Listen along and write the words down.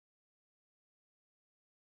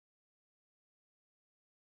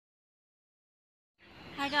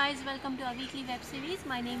Hi guys, welcome to our weekly web series.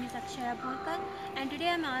 My name is Akshara Borkar and today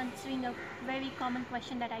I'm answering a very common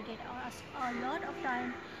question that I get asked a lot of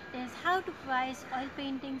time is how to price oil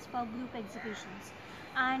paintings for group exhibitions.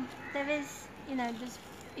 And there is, this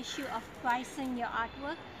issue of pricing your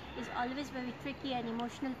artwork is always very tricky and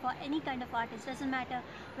emotional for any kind of artist. Doesn't matter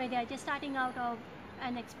whether they are just starting out or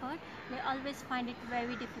an expert, they always find it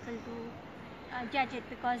very difficult to judge it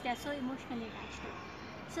because they are so emotionally attached to it.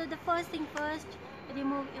 So the first thing first,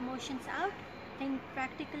 remove emotions out, think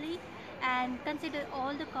practically, and consider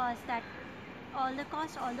all the costs, all the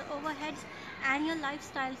overheads, and your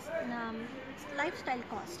lifestyle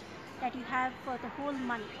cost that you have for the whole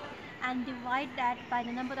month, and divide that by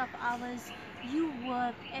the number of hours you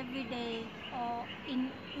work every day, or in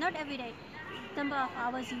not every day, number of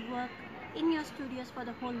hours you work in your studios for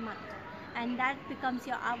the whole month, and that becomes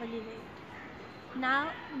your hourly rate.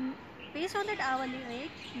 Now, based on that hourly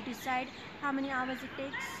rate, you decide how many hours it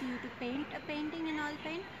takes you to paint a painting in oil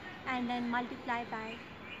paint, and then multiply by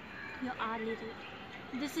your hourly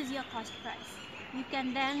rate. This is your cost price. You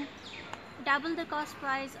can then double the cost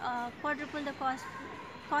price or quadruple the cost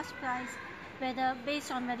price, whether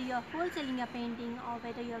based on whether you're wholesaling your painting or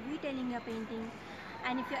whether you're retailing your painting.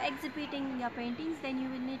 And if you're exhibiting your paintings, then you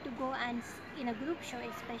will need to go and in a group show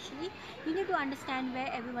especially, you need to understand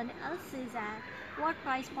where everyone else is at, what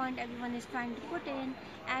price point everyone is trying to put in,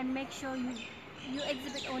 and make sure you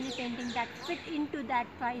exhibit only paintings that fit into that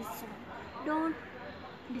price zone. Don't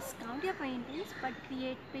discount your paintings, but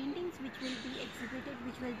create paintings which will be exhibited,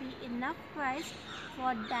 which will be enough price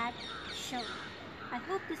for that show. I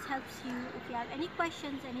hope this helps you. If you have any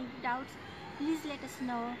questions, any doubts, please let us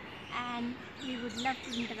know, and we would love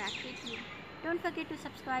to interact with you. Don't forget to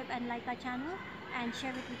subscribe and like our channel and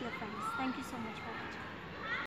share it with your friends. Thank you so much for watching.